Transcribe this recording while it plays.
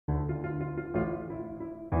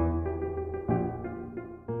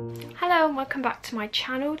Hello and welcome back to my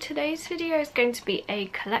channel. Today's video is going to be a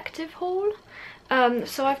collective haul.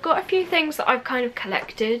 So I've got a few things that I've kind of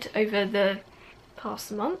collected over the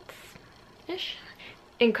past month-ish,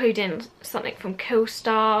 including something from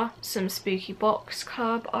Killstar, some spooky Box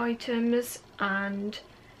Club items, and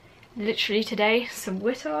literally today some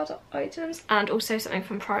Whittard items, and also something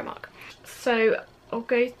from Primark. So I'll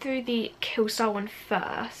go through the Killstar one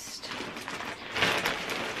first.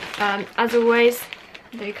 As always,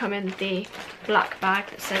 they come in the black bag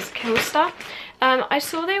that says Killstar. I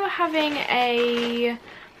saw they were having a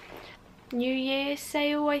New Year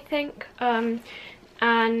sale, I think,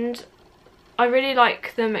 and I really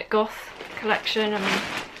like the McGoth collection. I'm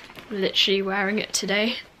literally wearing it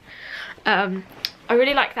today. I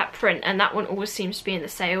really like that print, and that one always seems to be in the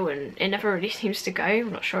sale and it never really seems to go.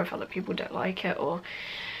 I'm not sure if other people don't like it or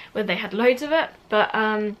whether they had loads of it, but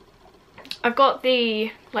I've got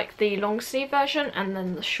the long sleeve version and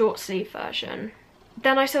then the short sleeve version.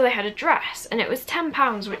 Then I saw they had a dress and it was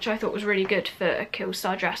 £10, which I thought was really good for a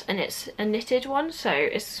Killstar dress, and it's a knitted one, so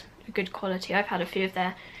it's a good quality. I've had a few of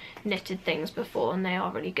their knitted things before and they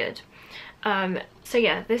are really good. So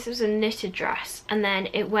yeah, this was a knitted dress, and then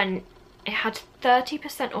it had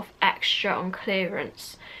 30% off extra on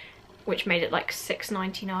clearance, which made it like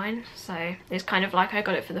 £6.99, so it's kind of like I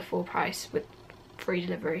got it for the full price with free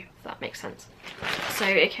delivery, if that makes sense. So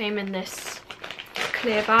it came in this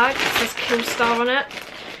clear bag. It says Killstar on it.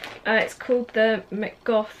 It's called the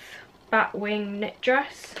McGoth Batwing knit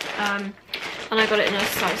dress, and I got it in a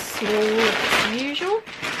size small as usual.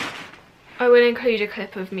 I will include a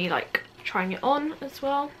clip of me like trying it on as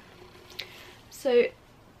well. So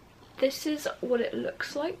this is what it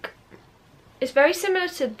looks like. It's very similar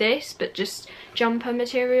to this, but just jumper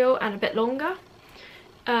material and a bit longer.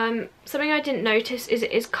 Something I didn't notice is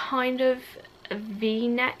it is kind of a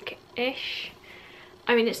V-neck-ish.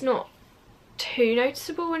 I mean, it's not too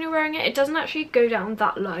noticeable when you're wearing it. It doesn't actually go down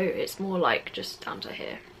that low. It's more like just down to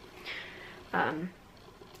here.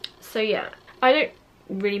 So yeah, I don't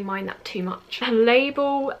really mind that too much. The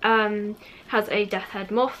label has a death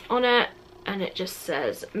head moth on it, and it just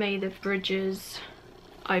says, "May the bridges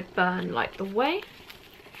I burn light the way."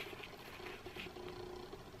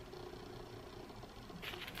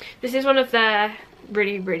 This is one of their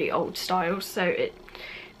really old styles, so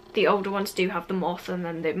the older ones do have the moth, and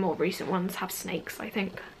then the more recent ones have snakes, I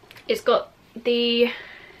think. It's got the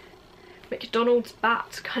McDonald's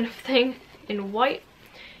bat kind of thing in white,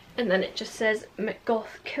 and then it just says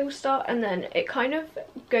McGoth Killstar, and then it kind of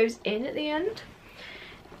goes in at the end.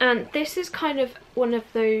 And this is kind of one of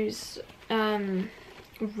those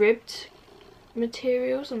ribbed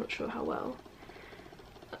materials. I'm not sure how well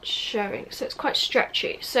that's showing. So it's quite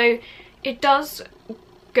stretchy. So it does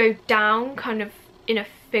go down kind of in a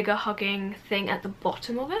figure hugging thing at the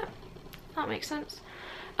bottom of it. If that makes sense.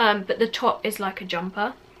 But the top is like a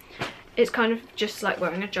jumper. It's kind of just like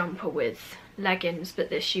wearing a jumper with leggings, but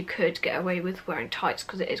this you could get away with wearing tights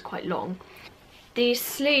because it is quite long. These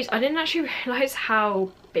sleeves, I didn't actually realise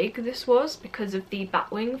how big this was because of the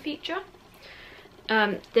batwing feature.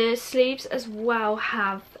 The sleeves as well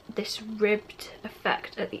have this ribbed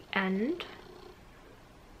effect at the end,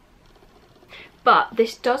 but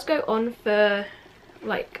this does go on for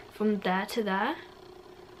like from there to there.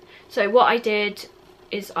 So what I did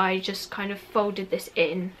is I just kind of folded this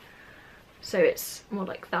in so it's more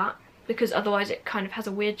like that, because otherwise it kind of has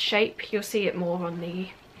a weird shape. You'll see it more on the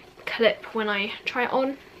clip when I try it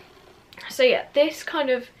on. So yeah, this kind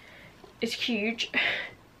of is huge,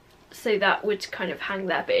 so that would kind of hang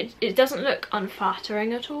there, but it doesn't look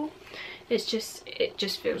unflattering at all. It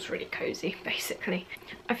just feels really cozy, basically.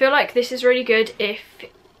 I feel like this is really good if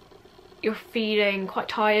you're feeling quite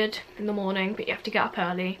tired in the morning but you have to get up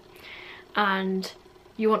early and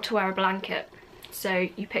you want to wear a blanket. So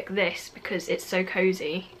you pick this because it's so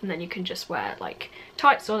cozy, and then you can just wear like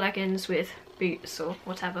tights or leggings with boots or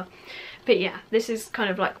whatever. But yeah, this is kind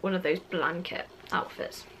of like one of those blanket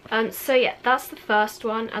outfits. So yeah, that's the first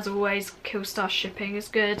one. As always, Killstar shipping is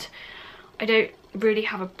good. I don't really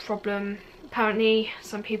have a problem. Apparently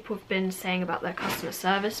some people have been saying about their customer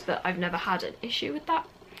service, but I've never had an issue with that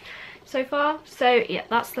so far. So yeah,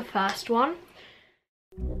 that's the first one.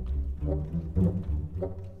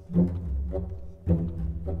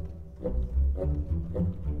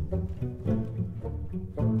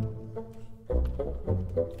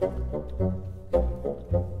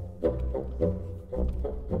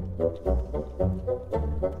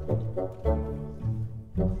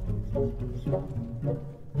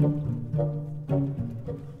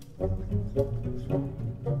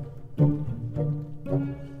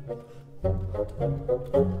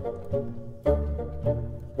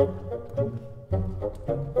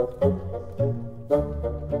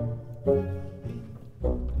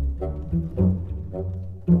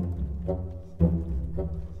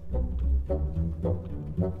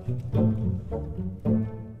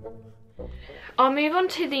 I'll move on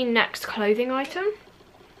to the next clothing item,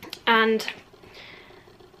 and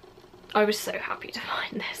I was so happy to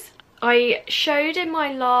find this. I showed in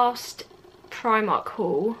my last Primark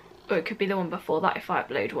haul, or it could be the one before that if I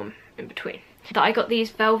upload one in between, that I got these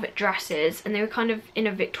velvet dresses, and they were kind of in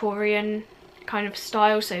a Victorian kind of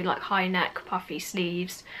style, so like high neck, puffy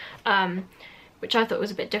sleeves, which I thought was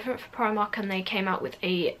a bit different for Primark, and they came out with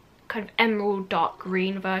a kind of emerald dark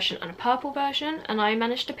green version and a purple version, and I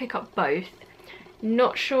managed to pick up both.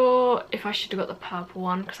 Not sure if I should have got the purple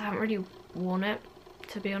one because I haven't really worn it,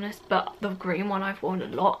 to be honest, but the green one I've worn a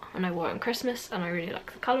lot, and I wore it on Christmas and I really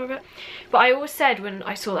like the colour of it. But I always said when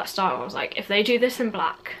I saw that style, I was like, if they do this in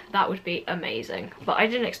black, that would be amazing, but I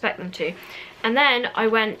didn't expect them to. And then I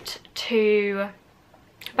went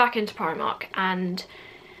back into Primark and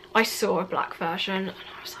I saw a black version, and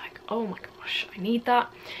I was like, oh my gosh, I need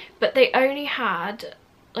that. But they only had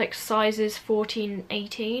like sizes 14,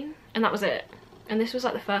 18, and that was it. And this was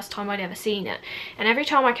like the first time I'd ever seen it, and every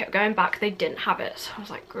time I kept going back they didn't have it, so I was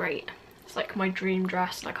like, great, it's like my dream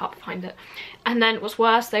dress and I can't find it. And then what's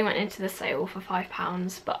worse, they went into the sale for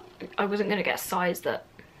 £5, but I wasn't going to get a size that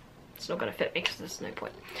it's not going to fit me because there's no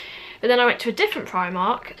point. But then I went to a different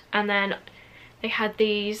Primark, and then they had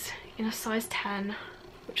these in a size 10,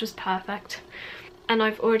 which was perfect. And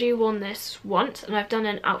I've already worn this once, and I've done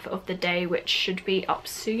an outfit of the day which should be up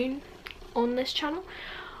soon on this channel.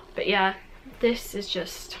 But yeah, this is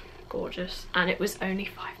just gorgeous, and it was only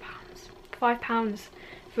 £5. £5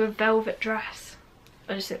 for a velvet dress.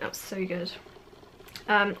 I just think that's so good.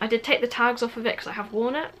 I did take the tags off of it because I have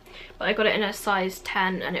worn it, but I got it in a size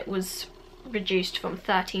 10 and it was reduced from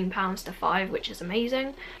 £13 to £5, which is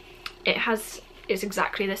amazing. It's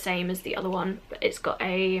exactly the same as the other one, but it's got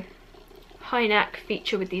a high neck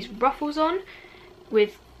feature with these ruffles on,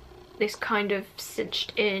 with this kind of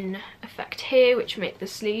cinched in effect here, which make the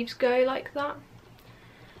sleeves go like that,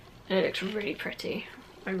 and it looks really pretty.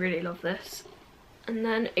 I really love this. And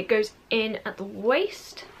then it goes in at the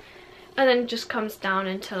waist, and then just comes down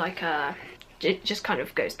into like it just kind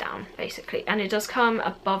of goes down basically, and it does come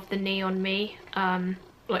above the knee on me,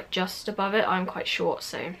 like just above it. I'm quite short,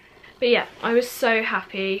 so. But yeah, I was so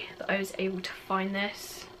happy that I was able to find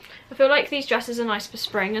this. I feel like these dresses are nice for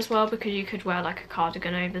spring as well because you could wear like a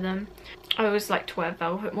cardigan over them. I always like to wear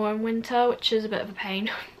velvet more in winter, which is a bit of a pain,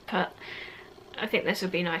 but I think this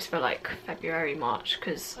would be nice for like February, March,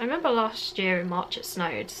 because I remember last year in March it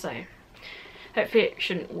snowed, so hopefully it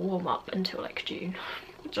shouldn't warm up until like June,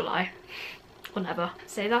 July, or never.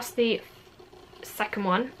 So that's the second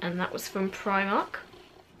one, and that was from Primark.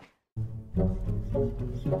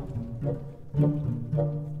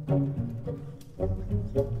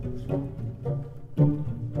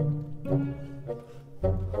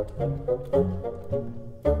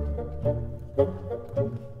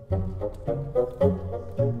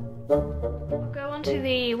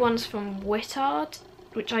 The ones from Whittard,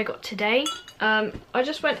 which I got today. I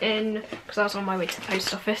just went in because I was on my way to the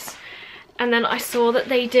post office, and then I saw that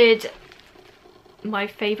they did my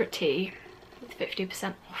favourite tea with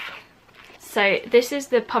 50% off. So this is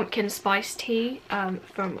the pumpkin spice tea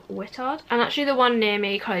from Whittard, and actually the one near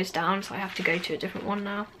me closed down, so I have to go to a different one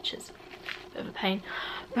now, which is a bit of a pain.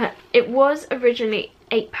 But it was originally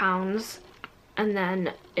 £8, and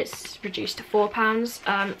then it's reduced to £4.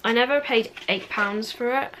 I never paid £8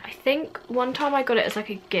 for it. I think one time I got it as like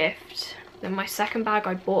a gift, then my second bag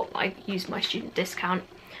I bought, I used my student discount,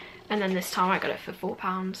 and then this time I got it for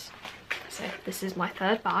 £4. So this is my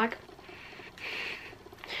third bag.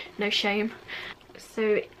 No shame.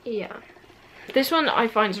 So yeah, this one I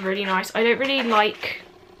find is really nice. I don't really like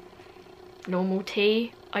normal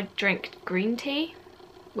tea. I drink green tea,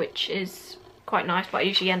 which is quite nice, but I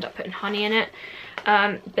usually end up putting honey in it.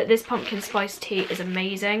 But this pumpkin spice tea is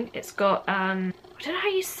amazing. It's got I don't know how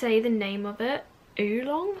you say the name of it,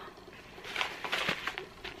 oolong,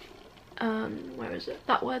 where is it,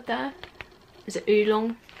 that word there, is it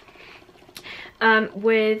oolong,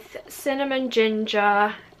 with cinnamon,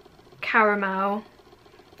 ginger, caramel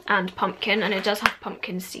and pumpkin, and it does have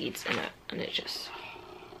pumpkin seeds in it, and it just,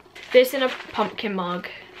 this in a pumpkin mug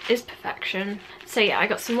is perfection. So yeah, I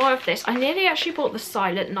got some more of this. I nearly actually bought the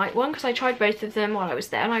Silent Night one because I tried both of them while I was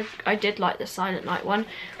there, and I did like the Silent Night one,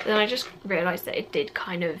 but then I just realised that it did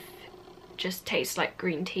kind of just taste like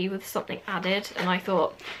green tea with something added, and I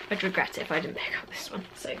thought I'd regret it if I didn't pick up this one.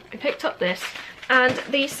 So I picked up this, and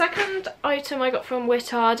the second item I got from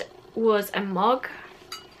Whittard was a mug.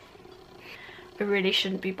 I really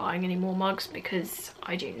shouldn't be buying any more mugs because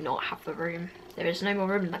I do not have the room. There is no more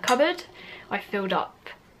room in the cupboard. I filled up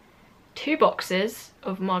 2 boxes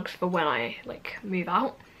of mugs for when I like move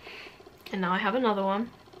out, and now I have another one.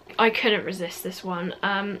 I couldn't resist this one.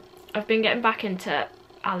 I've been getting back into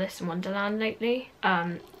Alice in Wonderland lately,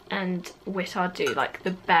 and Whittard do like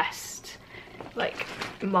the best like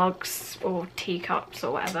mugs or teacups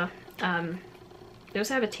or whatever. They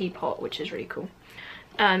also have a teapot, which is really cool.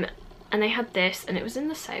 And they had this, and it was in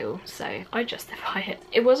the sale, so I justify it.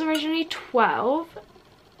 It was originally 12,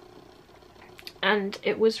 and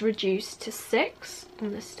it was reduced to 6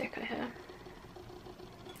 on this sticker here,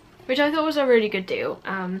 which I thought was a really good deal.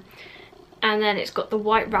 And then it's got the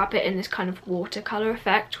white rabbit in this kind of watercolour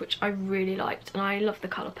effect, which I really liked, and I love the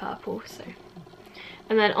colour purple, so.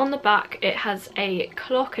 And then on the back it has a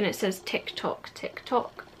clock, and it says tick tock, tick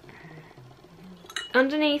tock.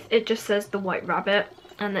 Underneath it just says the white rabbit,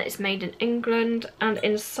 and that it's made in England, and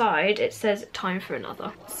inside it says time for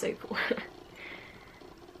another. So cool.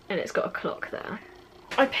 And it's got a clock there.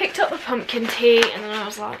 I picked up the pumpkin tea, and then I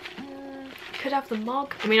was like, could have the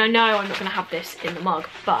mug. I mean, I know I'm not going to have this in the mug,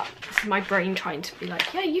 but this is my brain trying to be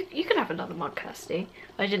like, yeah, you can have another mug, Kirsty.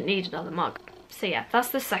 I didn't need another mug. So yeah, that's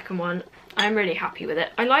the second one. I'm really happy with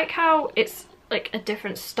it. I like how it's like a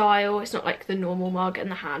different style. It's not like the normal mug,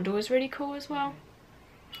 and the handle is really cool as well.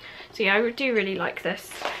 So yeah, I do really like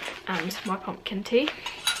this and my pumpkin tea.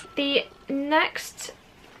 The next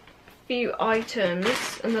few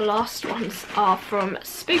items, and the last ones, are from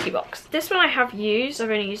Spooky Box. This one I have used. I've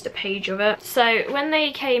only used a page of it. So when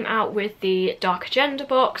they came out with the Dark Agenda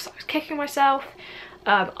box, I was kicking myself.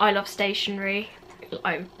 I love stationery.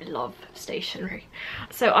 I love stationery.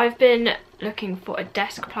 So I've been looking for a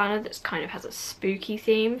desk planner that kind of has a spooky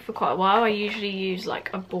theme for quite a while. I usually use like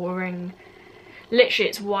a boring, literally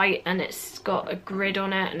it's white and it's got a grid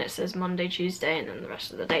on it and it says Monday, Tuesday, and then the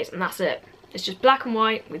rest of the days, and that's it. It's just black and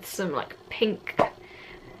white with some like pink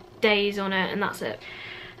days on it, and that's it.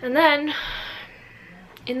 And then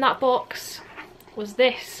in that box was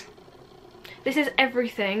this. This is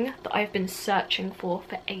everything that I've been searching for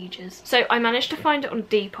ages. So I managed to find it on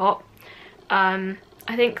Depop. I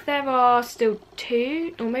think there are still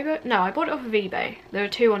 2, or maybe, no, I bought it off of eBay. There are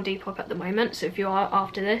 2 on Depop at the moment, so if you are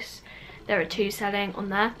after this, there are 2 selling on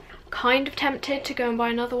there. Kind of tempted to go and buy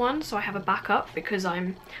another one, so I have a backup, because I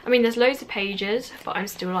mean there's loads of pages, but I'm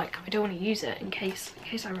still like, I don't want to use it in case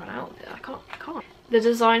I run out of it. I can't. The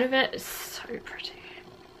design of it is so pretty.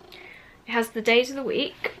 It has the days of the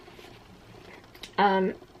week,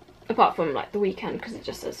 apart from like the weekend, because it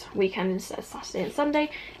just says weekend instead of Saturday and Sunday.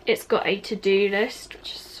 It's got a to-do list,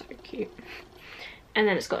 which is so cute. And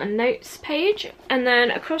then it's got a notes page, and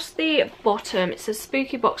then across the bottom it says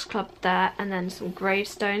Spooky Box Club there, and then some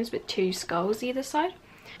gravestones with 2 skulls either side.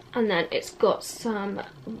 And then it's got some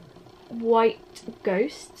white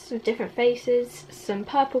ghosts with different faces, some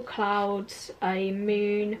purple clouds, a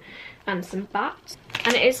moon, and some bats.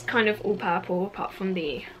 And it is kind of all purple apart from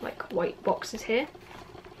the like white boxes here.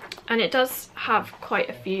 And it does have quite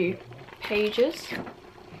a few pages.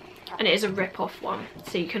 And it is a rip-off one,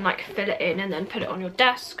 so you can like fill it in and then put it on your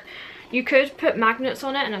desk. You could put magnets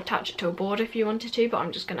on it and attach it to a board if you wanted to, but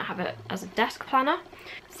I'm just going to have it as a desk planner.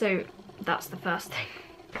 So that's the first thing.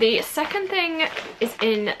 The second thing is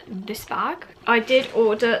in this bag. I did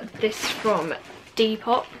order this from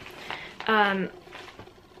Depop. I'm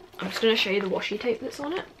just going to show you the washi tape that's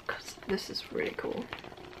on it, because this is really cool.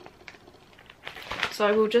 So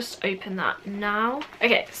I will just open that now.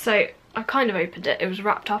 Okay, so I kind of opened it. It was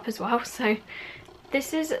wrapped up as well. So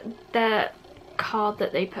this is the card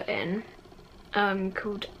that they put in,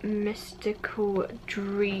 called Mystical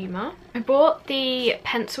Dreamer. I bought the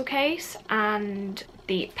pencil case and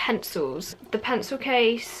the pencils. The pencil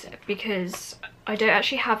case because I don't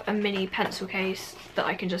actually have a mini pencil case that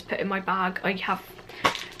I can just put in my bag. I have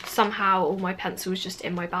somehow all my pencils just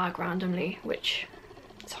in my bag randomly, which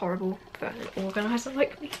is horrible for an organiser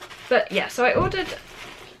like me. But yeah, so I ordered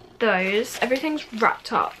those. Everything's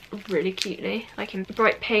wrapped up really cutely, like in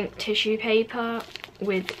bright pink tissue paper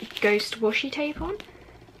with ghost washi tape on.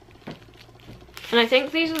 And I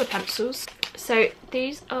think these are the pencils. So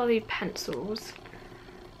these are the pencils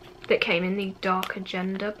that came in the Dark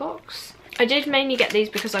Agenda box. I did mainly get these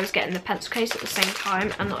because I was getting the pencil case at the same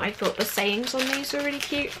time, and I thought the sayings on these were really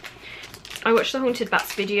cute. I watched the Haunted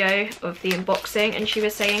Bats video of the unboxing, and she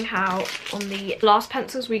was saying how on the last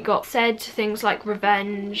pencils we got said things like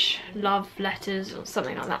revenge, love letters, or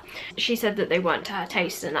something like that. She said that they weren't to her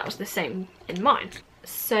taste, and that was the same in mine.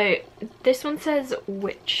 So this one says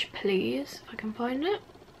witch please, if I can find it.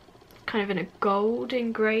 Kind of in a gold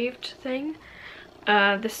engraved thing.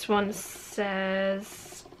 This one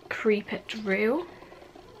says creep it real.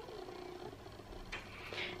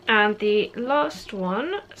 And the last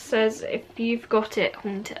one says, if you've got it,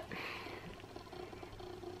 haunt it.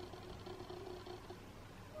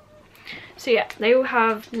 So yeah, they all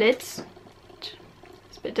have lids.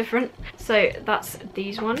 It's a bit different. So that's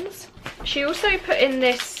these ones. She also put in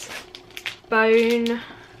this bone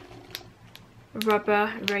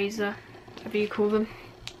rubber razor, whatever you call them,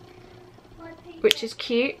 which is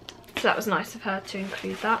cute. So that was nice of her to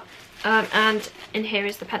include that. And in here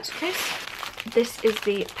is the pencil case. This is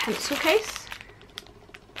the pencil case.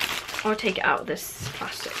 I'll take it out of this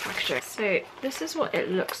plastic packaging. So this is what it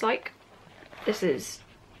looks like. This is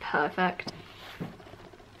perfect.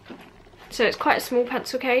 So it's quite a small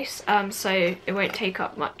pencil case, so it won't take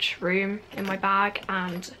up much room in my bag,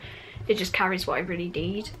 and it just carries what I really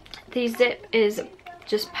need. The zip is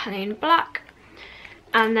just plain black,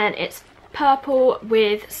 and then it's purple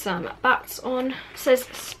with some bats on. It says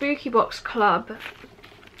Spooky Box Club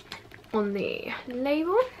on the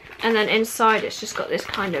label, and then inside it's just got this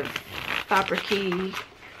kind of fabric-y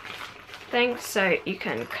thing, so you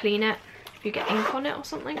can clean it if you get ink on it or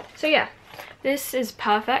something. So yeah, this is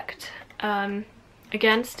perfect.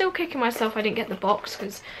 Again, still kicking myself I didn't get the box,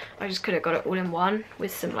 because I just could have got it all in one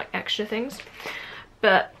with some like extra things.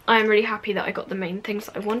 But I'm really happy that I got the main things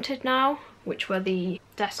that I wanted now, which were the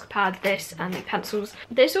desk pad, this, and the pencils.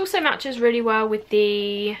 This also matches really well with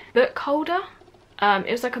the book holder.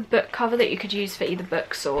 It was like a book cover that you could use for either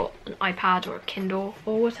books or an iPad or a Kindle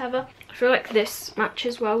or whatever. I feel like this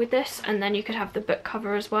matches well with this, and then you could have the book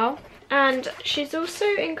cover as well. And she's also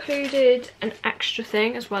included an extra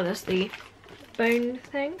thing as well as the bone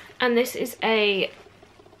thing. And this is a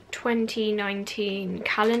 2019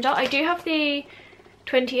 calendar. I do have the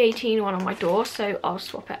 2018 one on my door, so I'll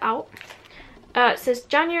swap it out. It says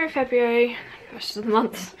January, February, rest of the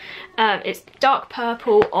months. It's dark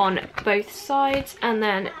purple on both sides, and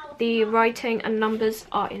then the writing and numbers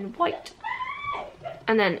are in white.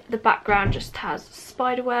 And then the background just has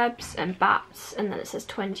spider webs and bats, and then it says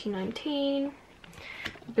 2019.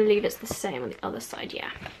 I believe it's the same on the other side, yeah.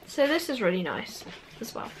 So this is really nice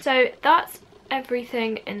as well. So that's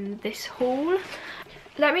everything in this haul.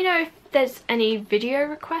 Let me know if there's any video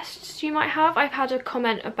requests you might have. I've had a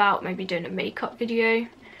comment about maybe doing a makeup video,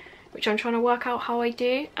 which I'm trying to work out how I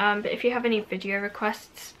do. But if you have any video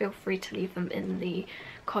requests, feel free to leave them in the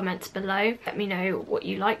comments below. Let me know what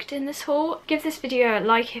you liked in this haul. Give this video a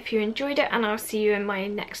like if you enjoyed it, and I'll see you in my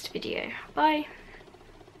next video. Bye!